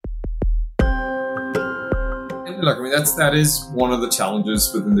Look, I mean, that is one of the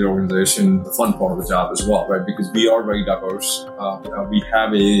challenges within the organization, the fun part of the job as well, right? Because we are very diverse. We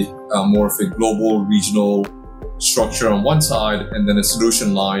have a more of a global, regional structure on one side, and then a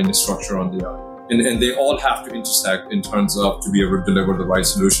solution line structure on the other. And they all have to intersect in terms of to be able to deliver the right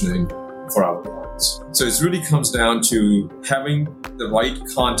solutioning for our clients. So it really comes down to having the right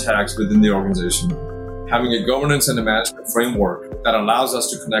contacts within the organization, having a governance and a management framework that allows us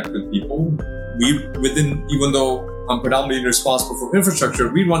to connect with people. Even though I'm predominantly responsible for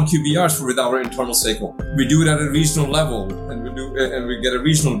infrastructure, we run QBRs with our internal stakeholders. We do it at a regional level, and we get a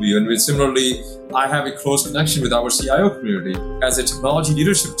regional view. And similarly, I have a close connection with our CIO community. As a technology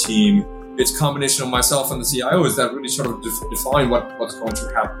leadership team, it's a combination of myself and the CIOs that really sort of define what's going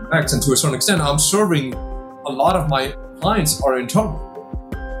to happen next. And to a certain extent, I'm serving a lot of my clients are internal.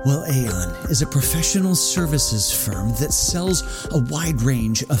 Well, Aon is a professional services firm that sells a wide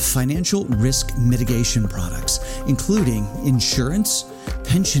range of financial risk mitigation products, including insurance,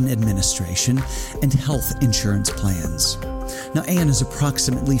 pension administration, and health insurance plans. Now, Aon has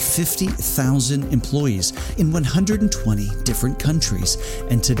approximately 50,000 employees in 120 different countries,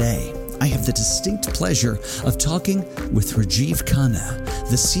 and today, I have the distinct pleasure of talking with Rajiv Khanna,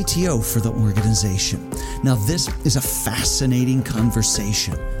 the CTO for the organization. Now, this is a fascinating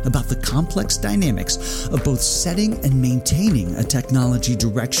conversation about the complex dynamics of both setting and maintaining a technology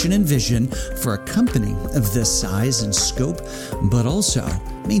direction and vision for a company of this size and scope, but also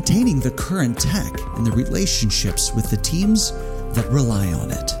maintaining the current tech and the relationships with the teams that rely on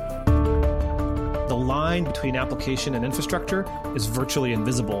it. The line between application and infrastructure is virtually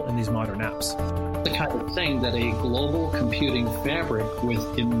invisible in these modern apps. The kind of thing that a global computing fabric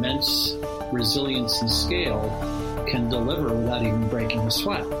with immense resilience and scale can deliver without even breaking a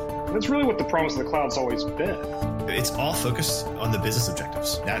sweat. That's really what the promise of the cloud's always been. It's all focused on the business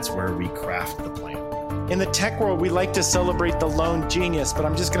objectives. That's where we craft the plan. In the tech world, we like to celebrate the lone genius, but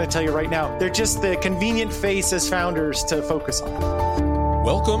I'm just going to tell you right now, they're just the convenient face as founders to focus on.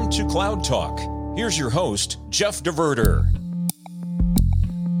 Welcome to Cloud Talk. Here's your host, Jeff DeVerter.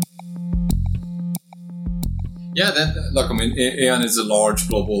 Yeah, look, I mean, Aon is a large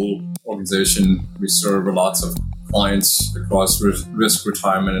global organization. We serve lots of clients across risk,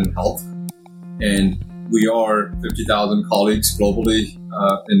 retirement, and health. And we are 50,000 colleagues globally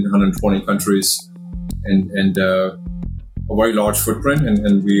in 120 countries and a very large footprint.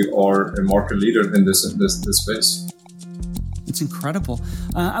 And we are a market leader in this space. It's incredible.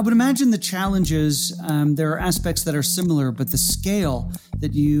 I would imagine the challenges, there are aspects that are similar, but the scale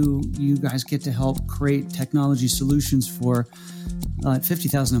that you guys get to help create technology solutions for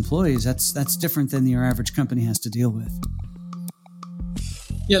 50,000 employees, that's different than your average company has to deal with.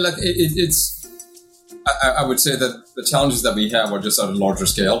 Yeah, look, I would say that the challenges that we have are just at a larger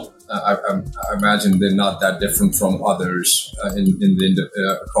scale. I imagine they're not that different from others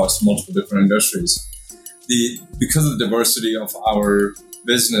across multiple different industries. Because of the diversity of our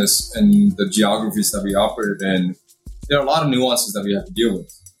business and the geographies that we operate in, there are a lot of nuances that we have to deal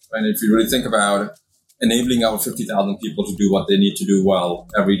with. And if you really think about enabling our 50,000 people to do what they need to do well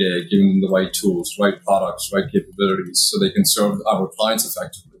every day, giving them the right tools, right products, right capabilities, so they can serve our clients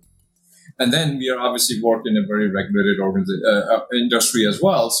effectively. And then we are obviously working in a very regulated industry as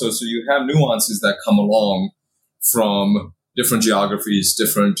well. So you have nuances that come along from different geographies,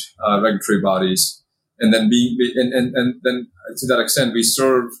 different regulatory bodies. And then then to that extent, we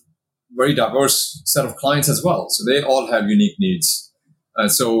serve very diverse set of clients as well. So they all have unique needs.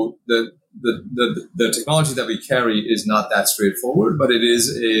 So the technology that we carry is not that straightforward, but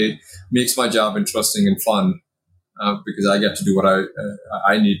it makes my job interesting and fun because I get to do what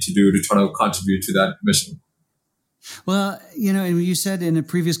I need to do to try to contribute to that mission. Well, and you said in a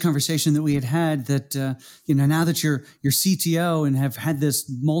previous conversation that we had that, now that you're CTO and have had this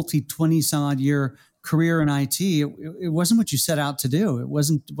 20 some odd year career in IT, it wasn't what you set out to do. It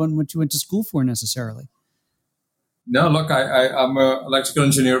wasn't what you went to school for necessarily. No, look, I'm an electrical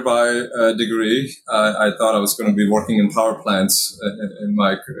engineer by degree. I thought I was going to be working in power plants in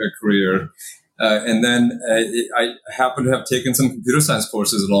my career. And then I happened to have taken some computer science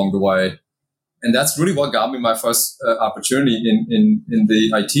courses along the way. And that's really what got me my first opportunity in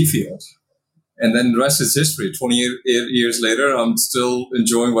the IT field. And then the rest is history. 28 years later, I'm still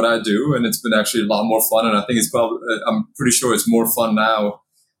enjoying what I do, and it's been actually a lot more fun. And I think I'm pretty sure it's more fun now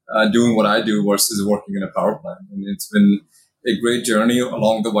doing what I do versus working in a power plant. And it's been a great journey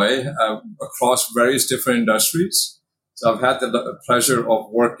along the way across various different industries. So I've had the pleasure of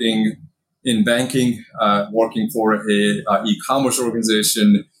working in banking, working for a e-commerce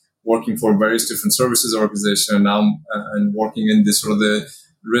organization, working for various different services organization, and now and working in this sort of the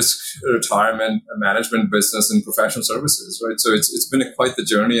risk retirement management business and professional services, right? So it's been quite the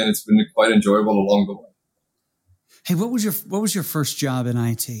journey, and it's been quite enjoyable along the way. Hey, what was your first job in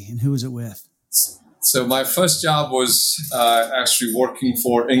IT, and who was it with? So my first job was actually working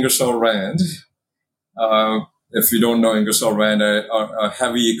for Ingersoll Rand. If you don't know Ingersoll Rand, a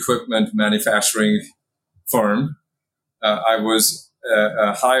heavy equipment manufacturing firm. I was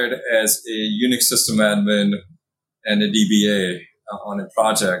hired as a Unix system admin and a DBA on a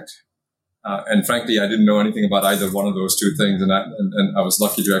project. And frankly, I didn't know anything about either one of those two things. And I was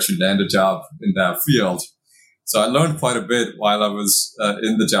lucky to actually land a job in that field. So I learned quite a bit while I was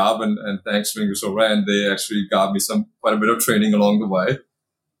in the job. And thanks to Ingersoll Rand, they actually got me quite a bit of training along the way.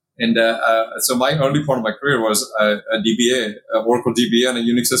 And so my early part of my career was a DBA, Oracle DBA and a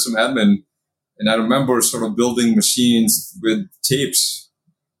Unix system admin. And I remember sort of building machines with tapes.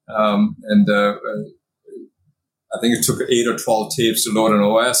 I think it took 8 or 12 tapes to load an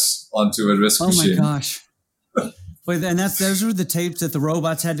OS onto a RISC machine. Oh my gosh. Wait, and those were the tapes that the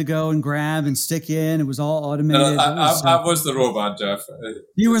robots had to go and grab and stick in. It was all automated. I was the robot, Jeff.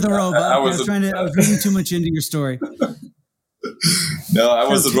 You were the robot. I was reading too much into your story. No, I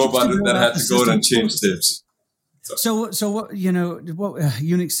was the robot that had to go and change tapes. So what, what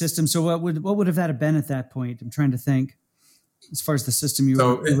Unix system? So what would have that been at that point? I'm trying to think. As far as the system you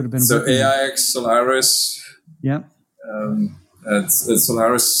would have been. So AIX Solaris. Yeah. It's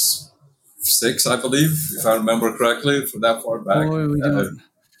Solaris 6, I believe, if I remember correctly, from that far back.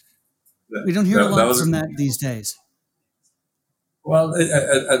 We don't hear a lot from that these days. Well,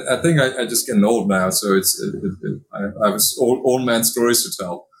 I think I just getting old now, so I was old man stories to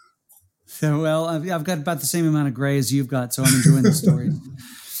tell. So, well, I've got about the same amount of gray as you've got, so I'm enjoying the story.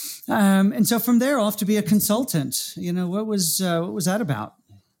 And so from there off to be a consultant, what was that about?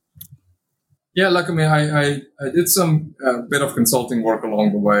 Yeah, look, I mean, I did some bit of consulting work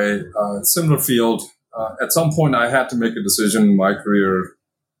along the way, similar field. At some point, I had to make a decision in my career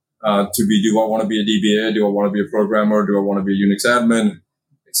do I want to be a DBA? Do I want to be a programmer? Do I want to be a Unix admin,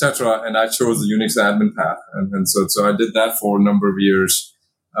 etc.? And I chose the Unix admin path. And so I did that for a number of years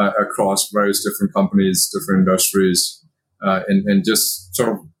across various different companies, different industries, and just sort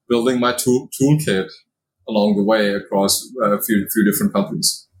of building my toolkit along the way across a few different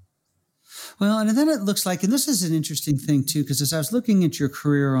companies. Well, and then it looks like, and this is an interesting thing too, because as I was looking at your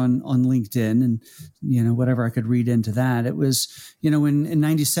career on LinkedIn and, whatever I could read into that, it was, when in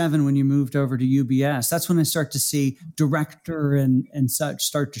 97, when you moved over to UBS, that's when I start to see director and such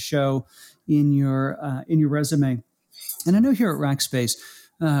start to show in your resume. And I know here at Rackspace,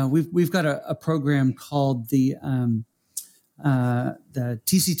 we've got a program called the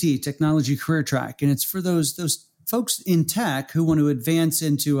TCT, Technology Career Track. And it's for those folks in tech who want to advance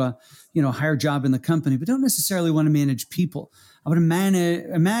into a higher job in the company, but don't necessarily want to manage people. I would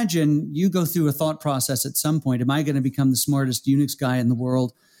imagine you go through a thought process at some point. Am I going to become the smartest Unix guy in the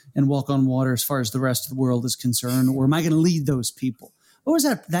world and walk on water as far as the rest of the world is concerned? Or am I going to lead those people? What was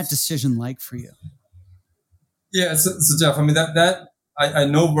that decision like for you? Yeah, so Jeff, I mean, that I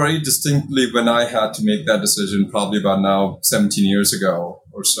know very distinctly when I had to make that decision, probably about now 17 years ago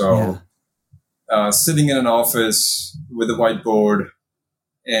or so. Yeah. Sitting in an office with a whiteboard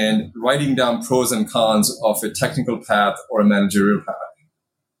and writing down pros and cons of a technical path or a managerial path,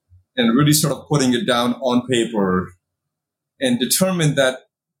 and really sort of putting it down on paper, and determine that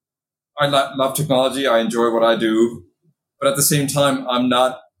I love technology, I enjoy what I do, but at the same time, I'm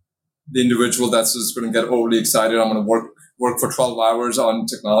not the individual that's just going to get overly excited. I'm going to work for 12 hours on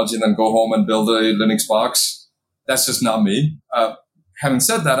technology and then go home and build a Linux box. That's just not me. Having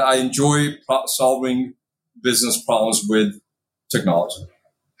said that, I enjoy solving business problems with technology.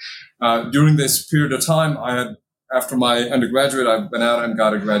 During this period of time, after my undergraduate, I went out and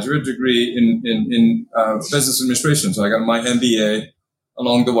got a graduate degree in business administration. So I got my MBA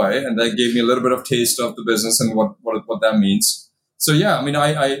along the way, and that gave me a little bit of taste of the business and what that means. So yeah, I mean,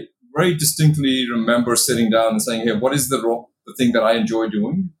 I very distinctly remember sitting down and saying, hey, what is the thing that I enjoy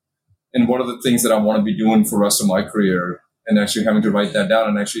doing? And what are the things that I want to be doing for the rest of my career? And actually having to write that down.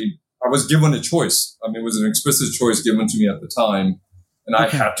 And actually, I was given a choice. I mean, it was an explicit choice given to me at the time. And I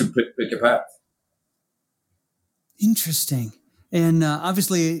had to pick a path. Interesting. And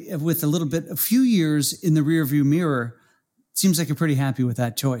obviously, with a few years in the rearview mirror, it seems like you're pretty happy with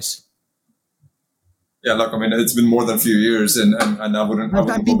that choice. Yeah, look, I mean, it's been more than a few years, and I wouldn't go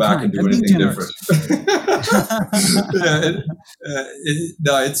back and do anything different.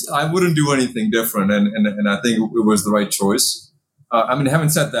 I wouldn't do anything different, and I think it was the right choice. I mean, having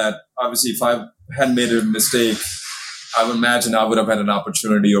said that, obviously, if I had made a mistake I would imagine I would have had an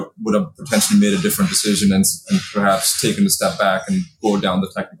opportunity or would have potentially made a different decision and perhaps taken a step back and go down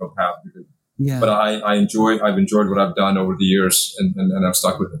the technical path. Yeah. But I've enjoyed what I've done over the years, and I've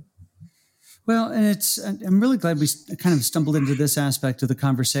stuck with it. Well, and I'm really glad we kind of stumbled into this aspect of the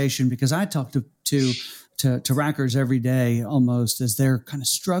conversation, because I talk to rackers every day almost as they're kind of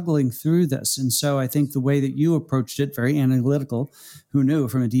struggling through this. And so I think the way that you approached it, very analytical, who knew,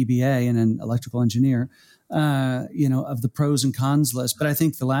 from a DBA and an electrical engineer, of the pros and cons list. But I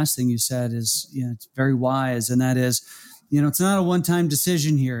think the last thing you said is, it's very wise. And that is, it's not a one-time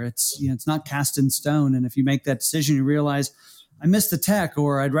decision here. It's not cast in stone. And if you make that decision, you realize I miss the tech,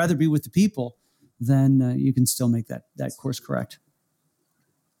 or I'd rather be with the people, then you can still make that course correct.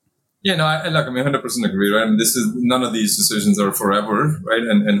 Yeah, no, I 100% agree, right? I mean, none of these decisions are forever, right?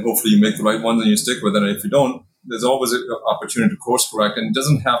 And hopefully you make the right ones and you stick with it. And if you don't, there's always an opportunity to course correct. And it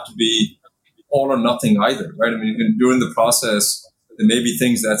doesn't have to be all or nothing either, right? I mean, during the process, there may be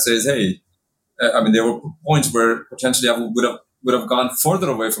things that says, hey, there were points where potentially I would have gone further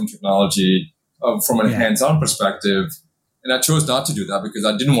away from technology from a hands-on perspective. And I chose not to do that because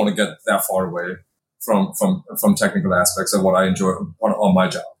I didn't want to get that far away from technical aspects of what I enjoy on my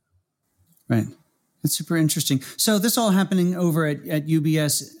job. Right. That's super interesting. So this all happening over at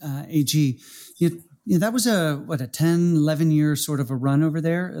UBS AG. That was a 10, 11 year sort of a run over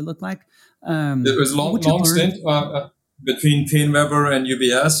there, it looked like. It was a long stint between PaineWebber and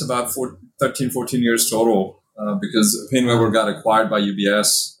UBS, about 13, 14 years total, because PaineWebber got acquired by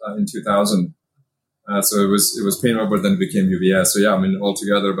UBS in 2000. So it was PaineWebber, then became UBS. So yeah,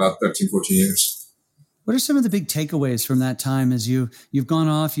 altogether about 13, 14 years. What are some of the big takeaways from that time as you've gone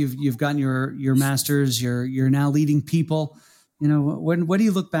off, you've gotten your master's, you're now leading people? What do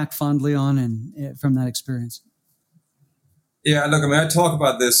you look back fondly on and from that experience? Yeah, look, I talk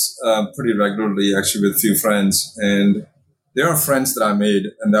about this pretty regularly, actually, with a few friends. And there are friends that I made,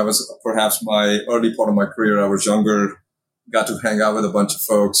 and that was perhaps my early part of my career. I was younger, got to hang out with a bunch of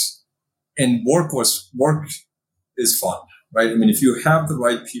folks. And work is fun, right? If you have the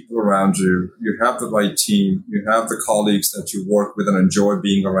right people around you, you have the right team, you have the colleagues that you work with and enjoy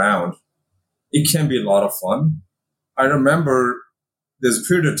being around, it can be a lot of fun. I remember there's a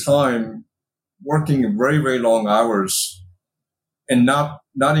period of time working very, very long hours and not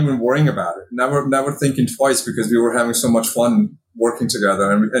even worrying about it, never thinking twice, because we were having so much fun working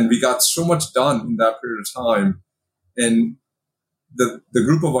together, and we got so much done in that period of time. And the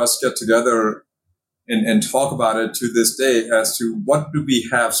group of us get together and talk about it to this day as to what do we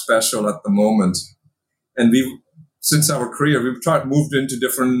have special at the moment. And since our career, we've moved into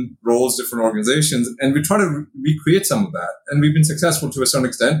different roles, different organizations, and we try to recreate some of that. And we've been successful to a certain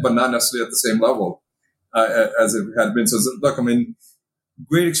extent, but not necessarily at the same level as it had been. So look,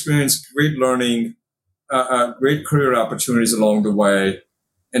 great experience, great learning, great career opportunities along the way,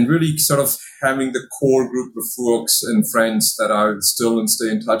 and really sort of having the core group of folks and friends that I still stay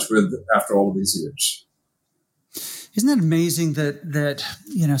in touch with after all of these years. Isn't that amazing that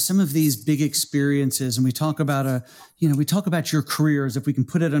some of these big experiences, and we talk about your career as if we can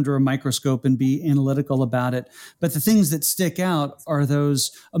put it under a microscope and be analytical about it. But the things that stick out are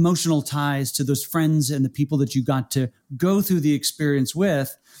those emotional ties to those friends and the people that you got to go through the experience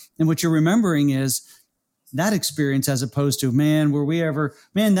with. And what you're remembering is that experience, as opposed to,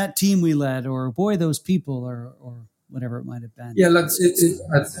 that team we led, or boy, those people, or whatever it might have been. Yeah,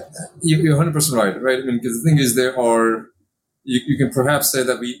 you're 100% right? Because the thing is, you can perhaps say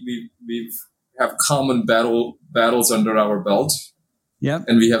that we have common battles under our belt. Yep.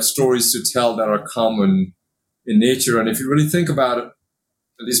 And we have stories to tell that are common in nature. And if you really think about it,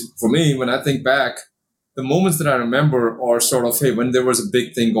 at least for me, when I think back, the moments that I remember are sort of, hey, when there was a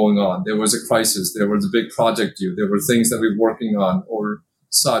big thing going on, there was a crisis, there was a big project due, there were things that we were working on or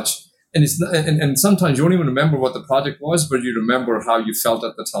such. And and sometimes you don't even remember what the project was, but you remember how you felt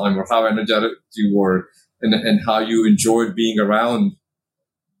at the time, or how energetic you were, and how you enjoyed being around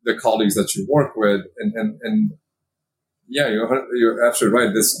the colleagues that you work with. And yeah, you're absolutely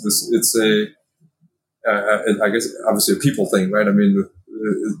right. It's I guess obviously a people thing, right?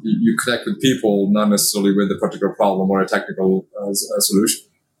 You connect with people, not necessarily with a particular problem or a technical solution.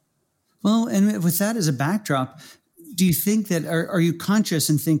 Well, and with that as a backdrop, do you think that, are you conscious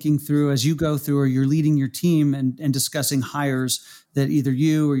in thinking through as you go through, or you're leading your team and discussing hires that either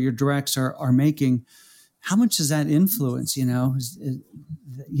you or your directs are making, how much does that influence? Are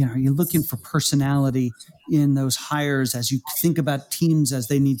you looking for personality in those hires as you think about teams as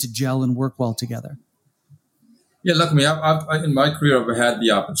they need to gel and work well together? Yeah, look, I've in my career, I've had the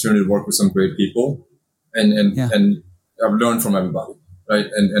opportunity to work with some great people, and I've learned from everybody, right?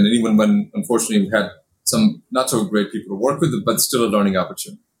 And even when, unfortunately, we've had some not so great people to work with, but still a learning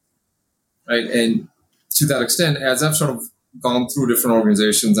opportunity, right? And to that extent, as I've sort of gone through different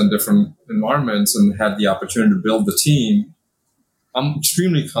organizations and different environments and had the opportunity to build the team, I'm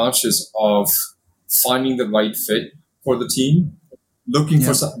extremely conscious of finding the right fit for the team, looking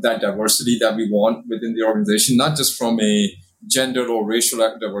for that diversity that we want within the organization, not just from a gender or racial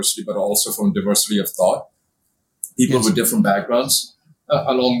diversity, but also from diversity of thought, people with different backgrounds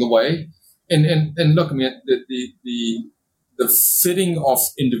along the way. And look, I mean, the fitting of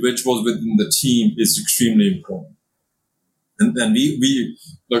individuals within the team is extremely important. And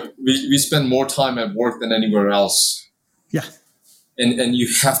we spend more time at work than anywhere else. Yeah. And you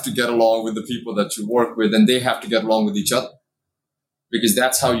have to get along with the people that you work with, and they have to get along with each other, because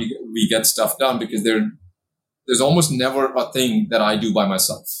that's how we get stuff done. Because there's almost never a thing that I do by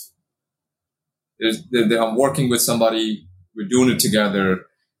myself. I'm working with somebody, we're doing it together,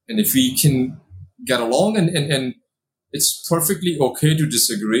 and if we can get along, and it's perfectly okay to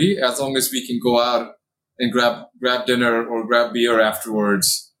disagree as long as we can go out and grab dinner or grab beer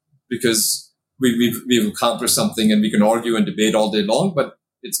afterwards, because we've accomplished something, and we can argue and debate all day long, but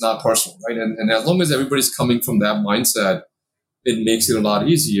it's not personal, right? And as long as everybody's coming from that mindset, it makes it a lot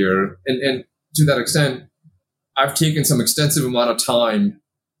easier. And to that extent, I've taken some extensive amount of time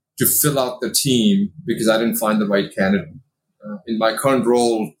to fill out the team because I didn't find the right candidate. In my current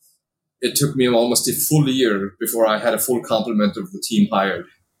role, it took me almost a full year before I had a full complement of the team hired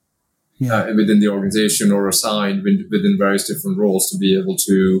within the organization or assigned within various different roles to be able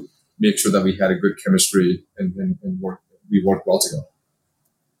to make sure that we had a good chemistry and we worked well together.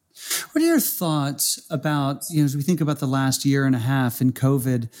 What are your thoughts about, as we think about the last year and a half in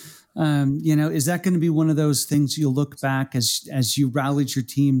COVID, is that going to be one of those things you'll look back as you rallied your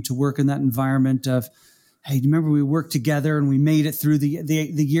team to work in that environment of, hey, do you remember we worked together and we made it through the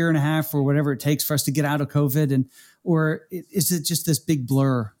year and a half or whatever it takes for us to get out of COVID? Or is it just this big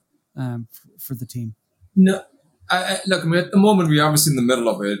blur for the team? No, look, I mean, at the moment, we're obviously in the middle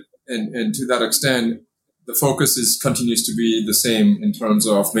of it. And to that extent, the focus continues to be the same in terms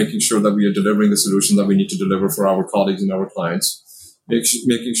of making sure that we are delivering the solution that we need to deliver for our colleagues and our clients,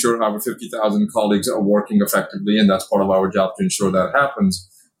 making sure our 50,000 colleagues are working effectively, and that's part of our job to ensure that happens.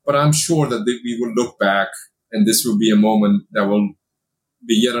 But I'm sure that we will look back, and this will be a moment that will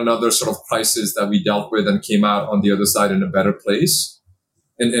be yet another sort of crisis that we dealt with and came out on the other side in a better place,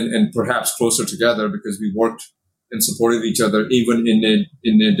 and perhaps closer together because we worked and supported each other even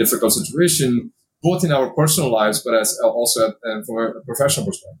in a difficult situation, both in our personal lives, but as also from a professional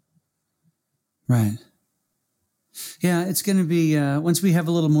perspective. Right. Yeah, it's going to be once we have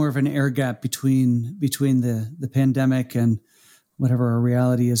a little more of an air gap between the pandemic and whatever our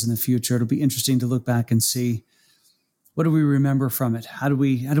reality is in the future. It'll be interesting to look back and see, what do we remember from it? How do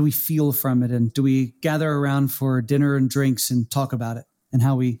we feel from it? And do we gather around for dinner and drinks and talk about it and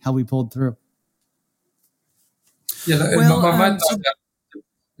how we pulled through? Yeah,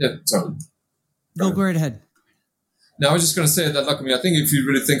 sorry. No, go right ahead. No, I was just going to say that, look, I mean, I think if you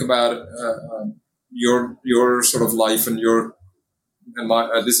really think about your sort of life and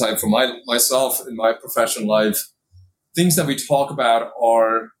myself in my professional life, things that we talk about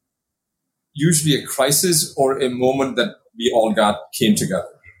are usually a crisis or a moment that we all came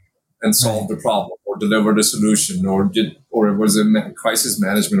together and solved the problem or delivered a solution or it was a crisis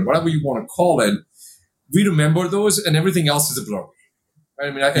management, whatever you want to call it. We remember those, and everything else is a blur.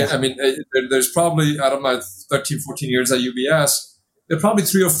 I mean, there's probably, out of my 13, 14 years at UBS, there are probably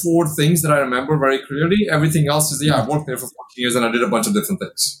 3 or 4 things that I remember very clearly. Everything else is, I worked there for 14 years and I did a bunch of different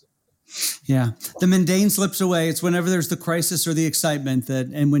things. Yeah. The mundane slips away. It's whenever there's the crisis or the excitement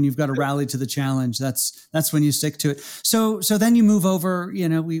and when you've got to rally to the challenge, that's when you stick to it. So then you move over,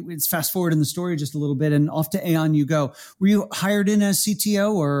 it's fast forward in the story just a little bit and off to Aon you go. Were you hired in as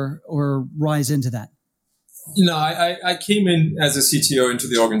CTO or rise into that? No, I came in as a CTO into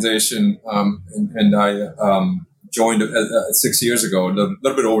the organization, and I joined 6 years ago, a little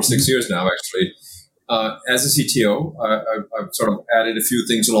bit over 6 years now, actually. As a CTO, I've sort of added a few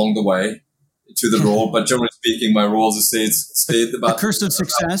things along the way to the role, but generally speaking, my role stayed about the curse of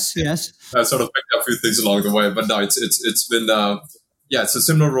success. Yes, I sort of picked up a few things along the way, but no, it's been it's a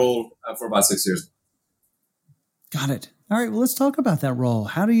similar role for about 6 years. Got it. All right. Well, let's talk about that role.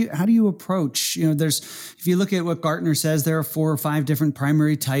 How do you approach, if you look at what Gartner says, there are 4 or 5 different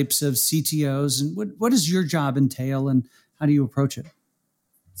primary types of CTOs. And what does your job entail and how do you approach it?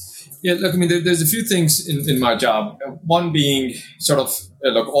 Yeah, look, I mean, there's a few things in my job. One being sort of,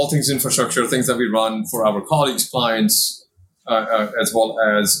 all things infrastructure, things that we run for our colleagues, clients, as well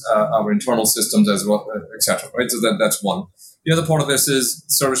as our internal systems as well, etc. Right? So that's one. The other part of this is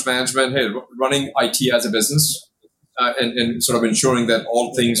service management. Hey, running IT as a business and sort of ensuring that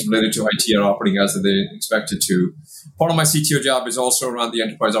all things related to IT are operating as they expected to. Part of my CTO job is also around the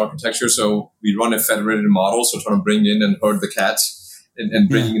enterprise architecture. So we run a federated model, so trying to bring in and herd the cats and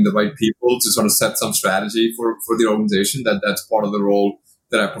bringing in the right people to sort of set some strategy for the organization. That's part of the role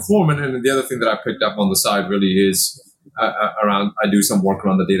that I perform. And the other thing that I picked up on the side really is around, I do some work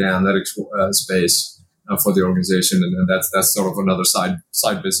around the data analytics space for the organization. And that's sort of another side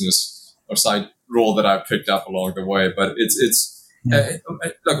business or side role that I've picked up along the way. But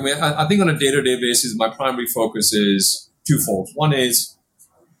look, I mean, I think on a day-to-day basis, my primary focus is twofold. One is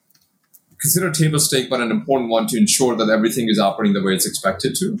consider table stake, but an important one to ensure that everything is operating the way it's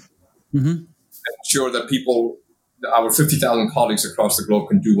expected to. Mm-hmm. Ensure that people, our 50,000 colleagues across the globe,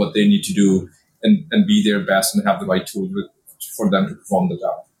 can do what they need to do and be their best and have the right tools for them to perform the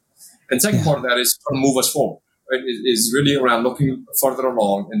job. And second part of that is to move us forward. Right? Is really around looking further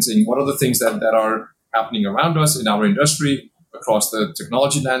along and saying what are the things that are happening around us in our industry, across the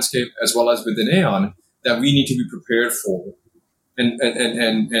technology landscape, as well as within Aon, that we need to be prepared for.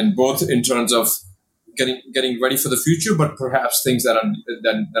 And both in terms of getting ready for the future, but perhaps things that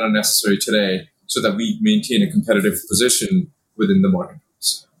are necessary today, so that we maintain a competitive position within the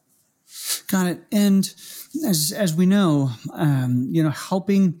marketplace. Got it. And as we know,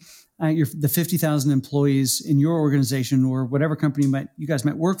 helping the 50,000 employees in your organization or whatever company you guys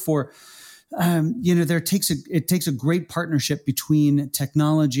might work for, it takes a great partnership between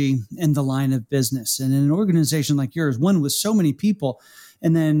technology and the line of business. And in an organization like yours, one with so many people,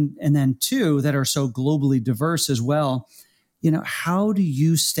 and then two that are so globally diverse as well, how do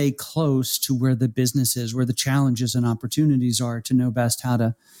you stay close to where the business is, where the challenges and opportunities are, to know best how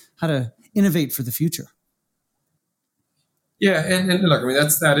to innovate for the future? Yeah, and look, I mean,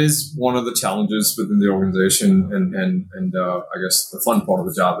 that is one of the challenges within the organization, and I guess the fun part of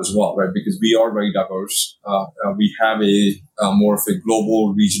the job as well, right? Because we are very diverse. We have a more of a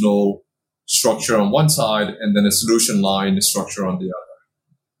global, regional structure on one side, and then a solution line structure on the other.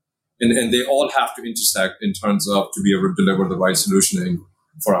 And they all have to intersect in terms of to be able to deliver the right solutioning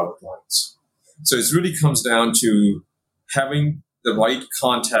for our clients. So it really comes down to having the right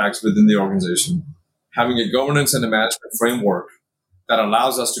contacts within the organization, having a governance and a management framework that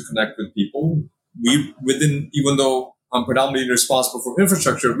allows us to connect with people. Even though I'm predominantly responsible for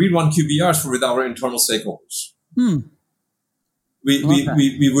infrastructure, we run QBRs with our internal stakeholders. We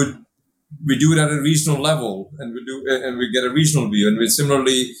do it at a regional level, and we get a regional view. And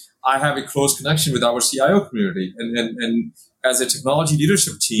similarly, I have a close connection with our CIO community, and as a technology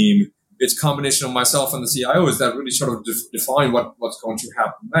leadership team, it's a combination of myself and the CIOs that really sort of define what's going to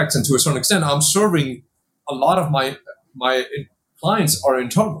happen next. And to a certain extent, I'm serving a lot of my clients are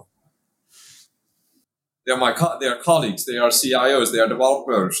internal. They are colleagues, they are CIOs, they are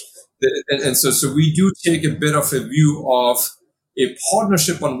developers. And so we do take a bit of a view of a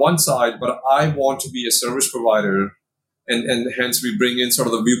partnership on one side, but I want to be a service provider. And hence we bring in sort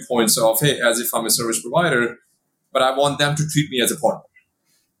of the viewpoints of, hey, as if I'm a service provider, but I want them to treat me as a partner.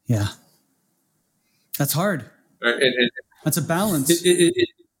 Yeah. That's hard. That's a balance.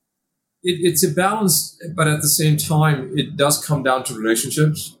 It's a balance, but at the same time, it does come down to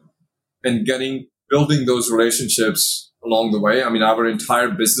relationships and building those relationships along the way. I mean, our entire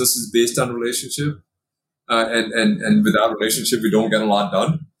business is based on relationship, and without relationship, we don't get a lot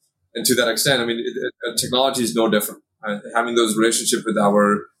done. And to that extent, I mean, technology is no different. Having those relationships with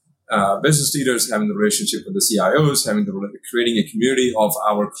our business leaders, having the relationship with the CIOs, creating a community of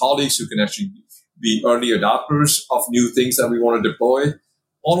our colleagues who can actually be early adopters of new things that we want to deploy.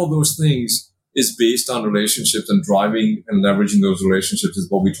 All of those things is based on relationships, and driving and leveraging those relationships is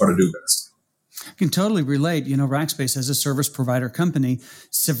what we try to do best. I can totally relate. Rackspace as a service provider company,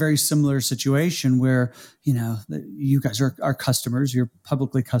 it's a very similar situation where, you guys are customers, you're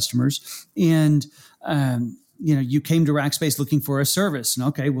publicly customers, and, you came to Rackspace looking for a service,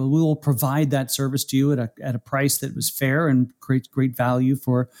 and we will provide that service to you at a price that was fair and great value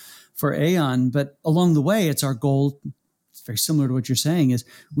for Aon. But along the way, it's our goal. It's very similar to what you're saying, is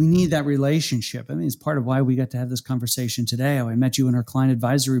we need that relationship. I mean, it's part of why we got to have this conversation today. I met you in our client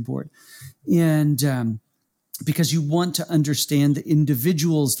advisory board, and because you want to understand the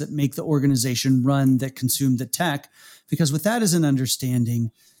individuals that make the organization run, that consume the tech, because with that as an understanding,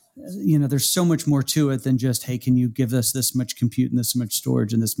 there's so much more to it than just, hey, can you give us this much compute and this much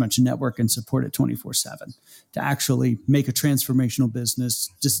storage and this much network and support it 24/7, to actually make a transformational business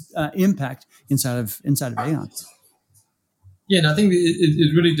just impact inside of Aon. Yeah, and I think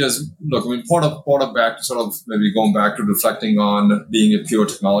it really does. Look, I mean, part of back to sort of maybe going back to reflecting on being a pure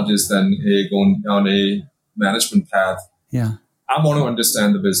technologist than going down a management path. Yeah, I want to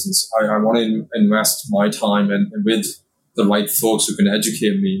understand the business. I want to invest my time and with the right folks who can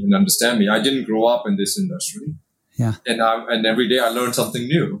educate me and understand me. I didn't grow up in this industry. Yeah, and every day I learned something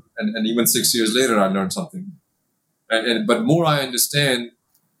new, and even 6 years later I learned something new. But more I understand,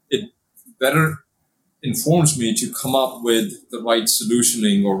 it better informs me to come up with the right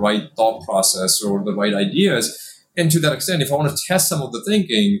solutioning or right thought process or the right ideas. And to that extent, if I want to test some of the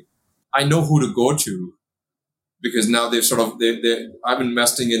thinking, I know who to go to, because now I'm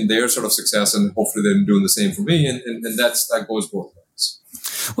investing in their sort of success, and hopefully they're doing the same for me. And that goes both ways.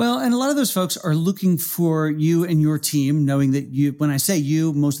 Well, and a lot of those folks are looking for you and your team, knowing that you, when I say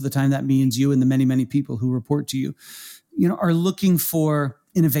you, most of the time that means you and the many, many people who report to you, are looking for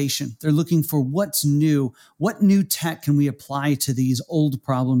innovation. They're looking for what's new. What new tech can we apply to these old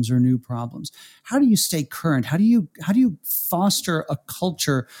problems or new problems? How do you stay current? How do you foster a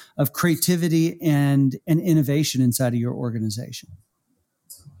culture of creativity and innovation inside of your organization?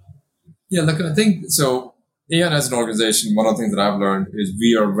 Yeah, look, I think so. Aon as an organization, one of the things that I've learned is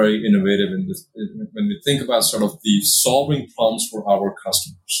we are very innovative in this. When we think about sort of the solving problems for our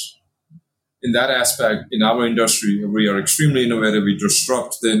customers, in that aspect, in our industry, we are extremely innovative. We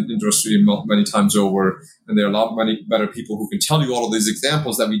disrupt the industry many times over, and there are many better people who can tell you all of these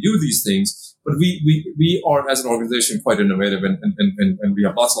examples that we do these things. But we are, as an organization, quite innovative, and we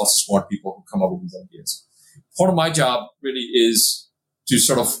have lots of smart people who come up with these ideas. Part of my job really is to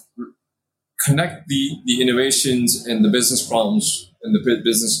sort of connect the innovations and the business problems and the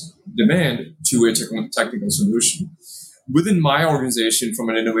business demand to a technical solution. Within my organization, from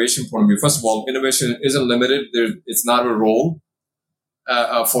an innovation point of view, first of all, innovation isn't limited. It's not a role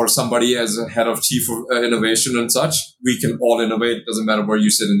for somebody as a head of chief of innovation and such. We can all innovate. It doesn't matter where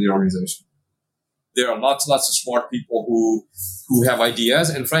you sit in the organization. There are lots of smart people who have ideas,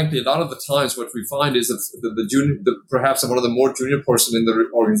 and frankly, a lot of the times, what we find is that perhaps one of the more junior person in the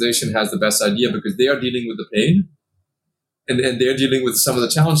organization has the best idea, because they are dealing with the pain, and they're dealing with some of the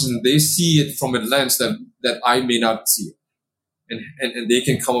challenges, and they see it from a lens that I may not see it, and they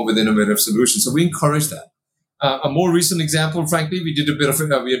can come up with innovative solutions. So we encourage that. A more recent example, frankly, we did a bit of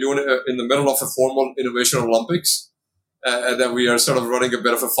we are doing it in the middle of a formal innovation Olympics. That we are sort of running a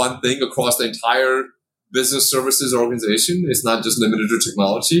bit of a fun thing across the entire business services organization. It's not just limited to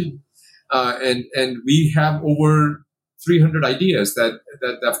technology. And we have over 300 ideas that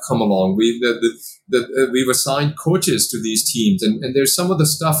have come along. We've assigned coaches to these teams, and there's some of the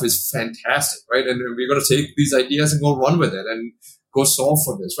stuff is fantastic, right? And we're going to take these ideas and go run with it and go solve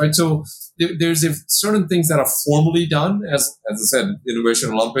for this, right? So there's certain things that are formally done. As I said,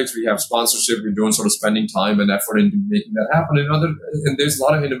 Innovation Olympics, we have sponsorship. We're doing sort of spending time and effort into making that happen. And there's a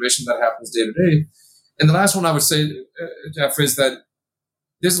lot of innovation that happens day to day. And the last one I would say, Jeff, is that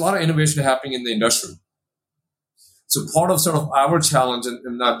there's a lot of innovation happening in the industry. So part of sort of our challenge,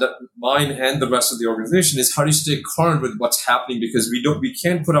 and not that mine and the rest of the organization, is how do you stay current with what's happening? Because we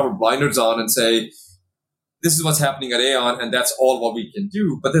can't put our blinders on and say, this is what's happening at Aon, and that's all what we can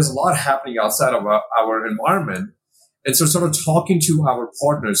do. But there's a lot happening outside of our environment. And so sort of talking to our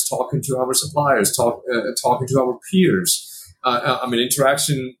partners, talking to our suppliers, talking to our peers,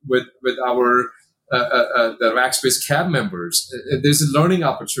 interaction with our the Rackspace CAB members. There's a learning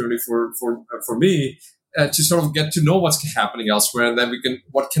opportunity for me to sort of get to know what's happening elsewhere, and then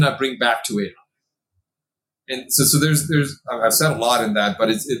what can I bring back to Aon? And so there's I've said a lot in that,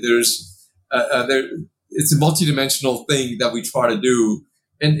 but it's a multidimensional thing that we try to do.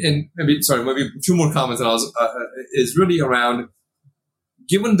 And maybe two more comments, and is really around,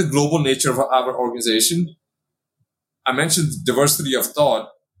 given the global nature of our organization, I mentioned diversity of thought.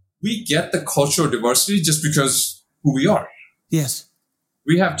 We get the cultural diversity just because who we are. Yes.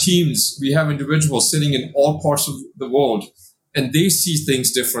 We have teams, we have individuals sitting in all parts of the world, and they see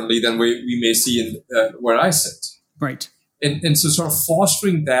things differently than we may see in where I sit. Right. And so sort of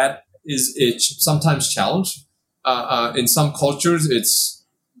fostering that is a sometimes challenge. In some cultures, it's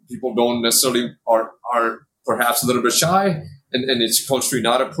people don't necessarily are perhaps a little bit shy, and it's culturally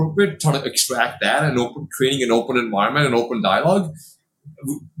not appropriate. Trying to extract that and creating an open environment, an open dialogue.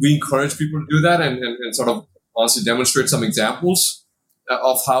 We encourage people to do that and sort of honestly demonstrate some examples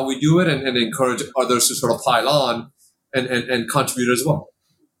of how we do it, and encourage others to sort of pile on and contribute as well.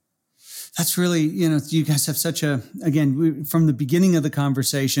 That's really, you guys have such from the beginning of the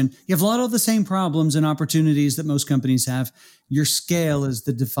conversation, you have a lot of the same problems and opportunities that most companies have. Your scale is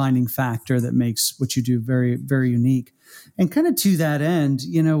the defining factor that makes what you do very, very unique. And kind of to that end,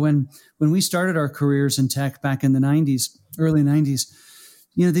 when we started our careers in tech back in the 90s, early 90s,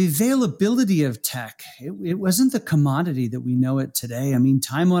 the availability of tech, it wasn't the commodity that we know it today. I mean,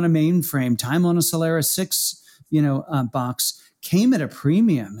 time on a mainframe, time on a Solaris 6, box came at a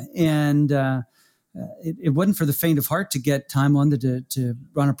premium, and it wasn't for the faint of heart to get time on to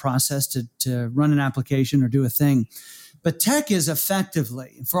run a process, to run an application or do a thing. But tech is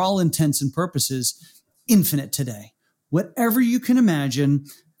effectively, for all intents and purposes, infinite today. Whatever you can imagine,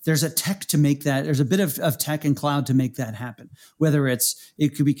 there's a tech to make that. There's a bit of tech and cloud to make that happen. Whether it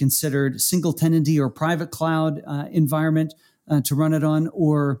could be considered single tenancy or private cloud environment to run it on,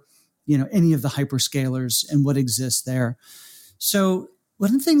 or any of the hyperscalers and what exists there. So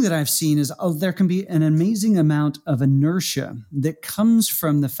one thing that I've seen is there can be an amazing amount of inertia that comes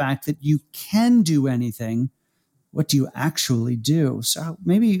from the fact that you can do anything. What do you actually do? So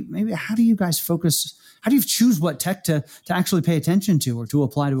maybe how do you guys focus? How do you choose what tech to actually pay attention to or to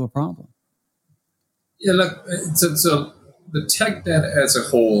apply to a problem? Yeah, look, so the tech debt as a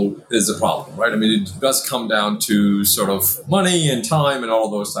whole is a problem, right? I mean, it does come down to sort of money and time and all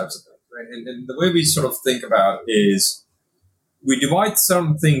of those types of things, right? And the way we sort of think about is, we divide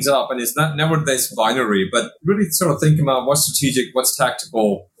some things up, and it's never this binary, but really sort of think about what's strategic, what's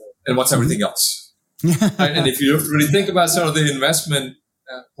tactical, and what's everything else. Right? And if you really think about sort of the investment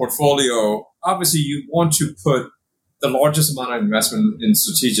portfolio, obviously you want to put the largest amount of investment in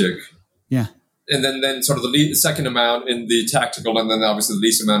strategic. Yeah. And then sort of the second amount in the tactical, and then obviously the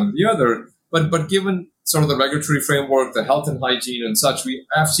least amount in the other. But given sort of the regulatory framework, the health and hygiene and such, we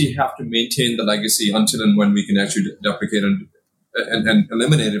actually have to maintain the legacy until and when we can actually deprecate and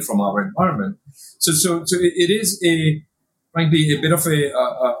eliminate it from our environment. So it is frankly a bit of a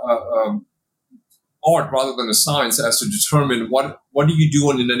art rather than a science as to determine what do you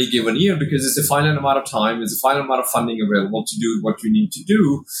do in any given year, because it's a finite amount of time, it's a finite amount of funding available to do what you need to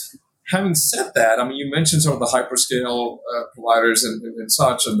do. Having said that, I mean, you mentioned sort of the hyperscale providers and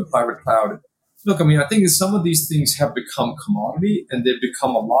such, and the private cloud. Look, I mean, I think some of these things have become commodity, and they've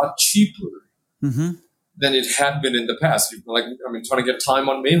become a lot cheaper. Mm-hmm. Than it had been in the past. Like, I mean, trying to get time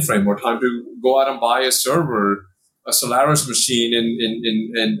on mainframe or time to go out and buy a server, a Solaris machine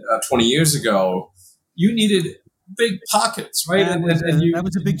in 20 years ago, you needed big pockets, right? That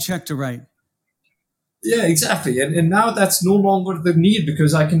was a big check to write. Yeah, exactly. And now that's no longer the need,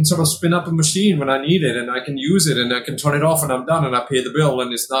 because I can sort of spin up a machine when I need it, and I can use it, and I can turn it off, and I'm done, and I pay the bill,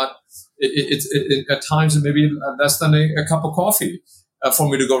 and it's not. It's at times it may be less than a cup of coffee. For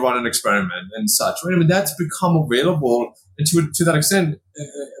me to go run an experiment and such, right? I mean, that's become available, and to that extent,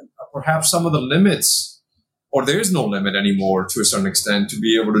 perhaps some of the limits, or there is no limit anymore to a certain extent, to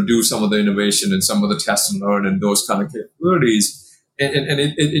be able to do some of the innovation and some of the test and learn and those kind of capabilities. And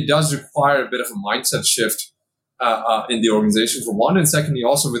it does require a bit of a mindset shift in the organization, for one, and secondly,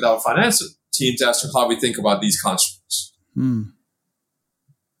 also with our finance teams as to how we think about these constructs.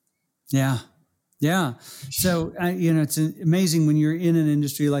 Yeah. Yeah. So, it's amazing when you're in an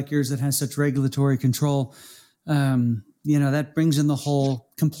industry like yours that has such regulatory control, that brings in the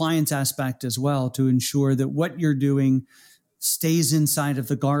whole compliance aspect as well, to ensure that what you're doing stays inside of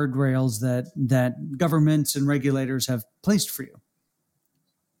the guardrails that governments and regulators have placed for you.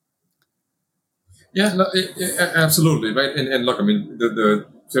 Yeah, absolutely. Right. And look, I mean,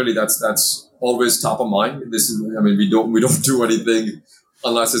 clearly that's always top of mind. We don't do anything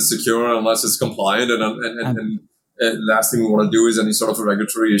unless it's secure, unless it's compliant, and last thing we want to do is any sort of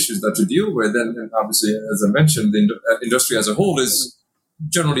regulatory issues that you deal with. And obviously, as I mentioned, the industry as a whole is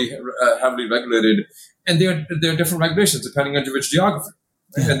generally heavily regulated, and there are different regulations depending on which geography,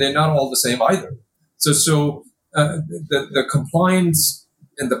 right? And they're not all the same either. So the compliance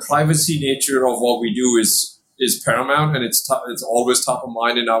and the privacy nature of what we do is paramount, and it's always top of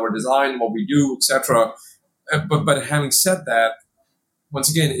mind in our design, what we do, etc. But having said that, once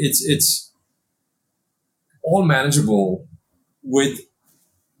again, it's all manageable with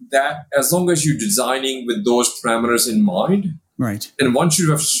that, as long as you're designing with those parameters in mind. Right. And once you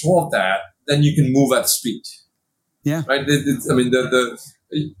have solved that, then you can move at speed. Yeah. Right.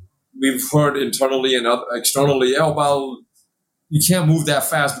 We've heard internally and externally, you can't move that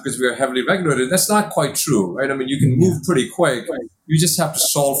fast because we are heavily regulated. That's not quite true, right? I mean, you can move pretty quick. You just have to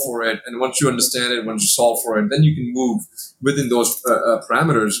solve for it. And once you understand it, once you solve for it, then you can move within those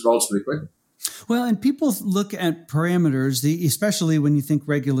parameters relatively quickly. Well, and people look at parameters, especially when you think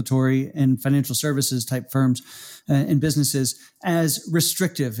regulatory and financial services type firms and businesses, as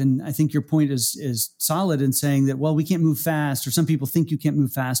restrictive. And I think your point is solid in saying that, well, we can't move fast, or some people think you can't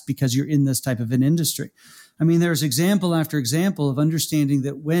move fast because you're in this type of an industry. I mean, there's example after example of understanding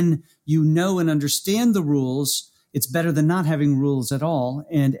that when you know and understand the rules, it's better than not having rules at all,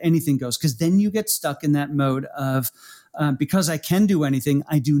 and anything goes, because then you get stuck in that mode of, because I can do anything,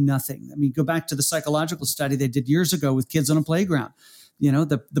 I do nothing. I mean, go back to the psychological study they did years ago with kids on a playground. You know,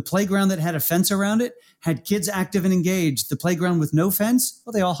 the playground that had a fence around it had kids active and engaged. The playground with no fence,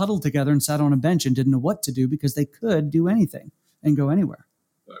 well, they all huddled together and sat on a bench and didn't know what to do because they could do anything and go anywhere.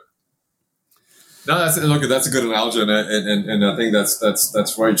 No, that's a good analogy, and I think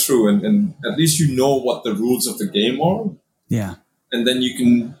that's very true. And at least you know what the rules of the game are. Yeah, and then you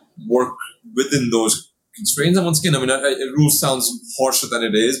can work within those constraints. And once again, I mean, rules sounds harsher than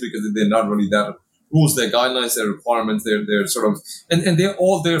it is because they're not really that rules. They're guidelines, they're requirements. They're sort of, and they're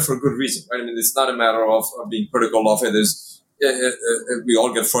all there for a good reason, right? I mean, it's not a matter of being critical of it. We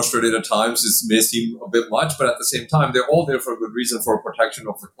all get frustrated at times. It may seem a bit much, but at the same time, they're all there for a good reason, for protection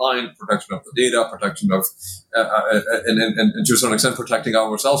of the client, protection of the data, protection of, and to a certain extent, protecting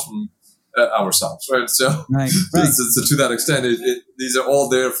ourselves from ourselves, right? So, right. So to that extent, these are all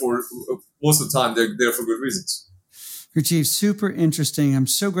there for, most of the time, they're there for good reasons. Rajiv, super interesting. I'm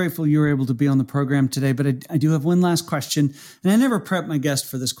so grateful you were able to be on the program today, but I do have one last question. And I never prep my guest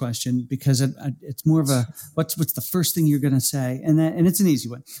for this question because it's more of a, what's the first thing you're going to say? And it's an easy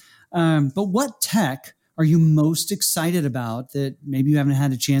one. But what tech are you most excited about that maybe you haven't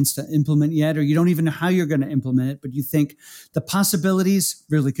had a chance to implement yet, or you don't even know how you're going to implement it, but you think the possibilities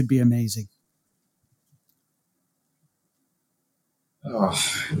really could be amazing?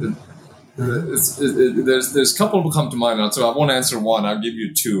 There's a couple who come to mind now, so I won't answer one. I'll give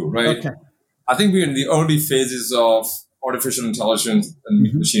you two, right? Okay. I think we're in the early phases of artificial intelligence and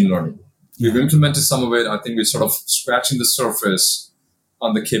machine learning. We've implemented some of it. I think we're sort of scratching the surface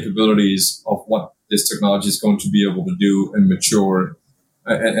on the capabilities of what this technology is going to be able to do and mature.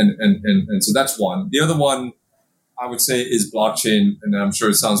 And so that's one. The other one I would say is blockchain, and I'm sure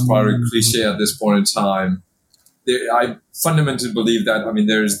it sounds probably cliche at this point in time. I fundamentally believe that, I mean,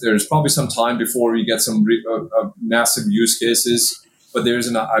 there's probably some time before we get some massive use cases, but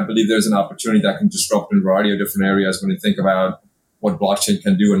I believe there's an opportunity that can disrupt in a variety of different areas when you think about what blockchain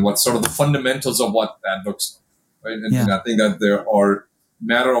can do and what sort of the fundamentals of what that looks like, right? And I think that there are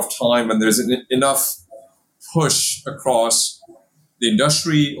matter of time and there's enough push across the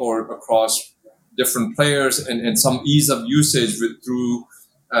industry or across different players and some ease of usage through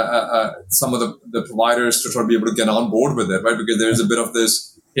some of the providers to try to be able to get on board with it, right? Because there's a bit of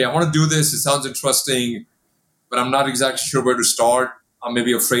this, hey, I want to do this. It sounds interesting, but I'm not exactly sure where to start. I'm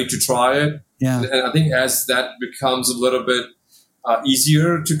maybe afraid to try it. Yeah. And I think as that becomes a little bit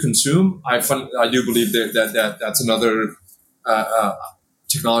easier to consume, I do believe that's another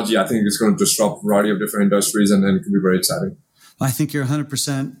technology I think is going to disrupt a variety of different industries, and it can be very exciting. I think you're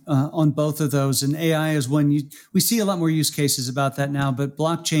 100% on both of those. And AI is one we see a lot more use cases about that now, but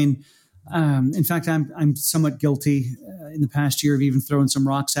blockchain, in fact, I'm somewhat guilty in the past year of even throwing some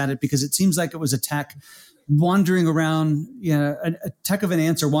rocks at it because it seems like it was a tech wandering around, a tech of an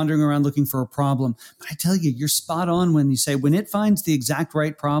answer wandering around looking for a problem. But I tell you, you're spot on when you say when it finds the exact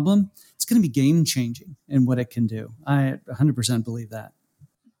right problem, it's going to be game changing in what it can do. I 100% believe that.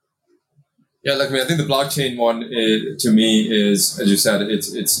 Yeah, I think the blockchain one to me is, as you said,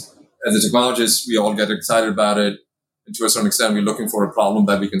 it's as a technologist, we all get excited about it. And to a certain extent, we're looking for a problem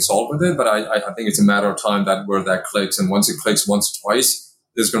that we can solve with it. But I think it's a matter of time where that clicks. And once it clicks once or twice,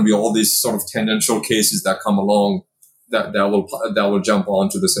 there's going to be all these sort of tangential cases that come along that will jump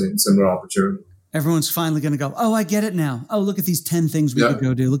onto the similar opportunity. Everyone's finally going to go, oh, I get it now. Oh, look at these 10 things we could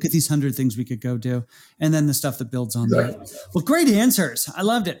go do. Look at these 100 things we could go do. And then the stuff that builds on that. Well, great answers. I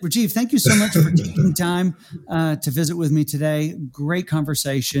loved it. Rajiv, thank you so much for taking time to visit with me today. Great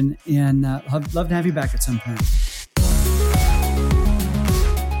conversation. And I'd love to have you back at some point.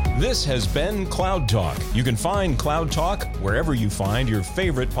 This has been Cloud Talk. You can find Cloud Talk wherever you find your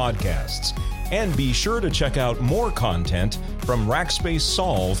favorite podcasts. And be sure to check out more content from Rackspace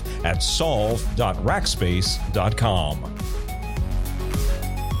Solve at solve.rackspace.com.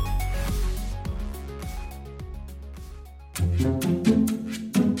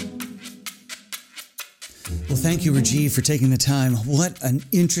 Well, thank you, Rajiv, for taking the time. What an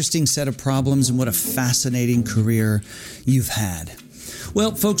interesting set of problems and what a fascinating career you've had.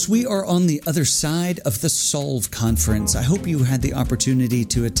 Well, folks, we are on the other side of the Solve conference. I hope you had the opportunity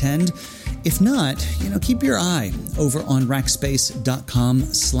to attend. If not, keep your eye over on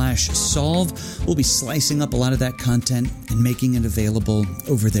Rackspace.com/solve. We'll be slicing up a lot of that content and making it available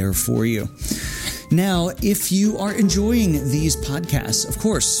over there for you. Now, if you are enjoying these podcasts, of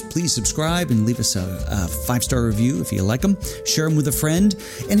course, please subscribe and leave us a 5-star review if you like them. Share them with a friend.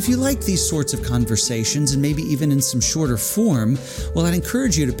 And if you like these sorts of conversations, and maybe even in some shorter form, well, I'd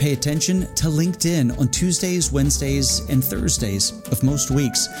encourage you to pay attention to LinkedIn on Tuesdays, Wednesdays, and Thursdays of most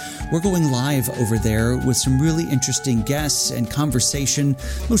weeks. We're going live over there with some really interesting guests and conversation,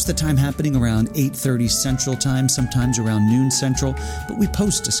 most of the time happening around 8:30 Central Time, sometimes around noon Central, but we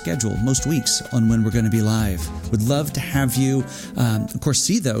post a schedule most weeks on when we're going to be live. Would love to have you, of course,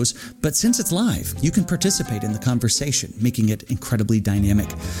 see those, but since it's live, you can participate in the conversation, making it incredibly dynamic.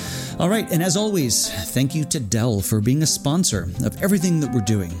 All right, and as always, thank you to Dell for being a sponsor of everything that we're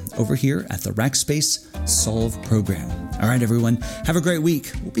doing over here at the Rackspace Solve program. All right, everyone, have a great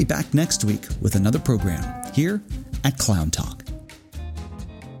week. We'll be back next week with another program here at Cloud Talk.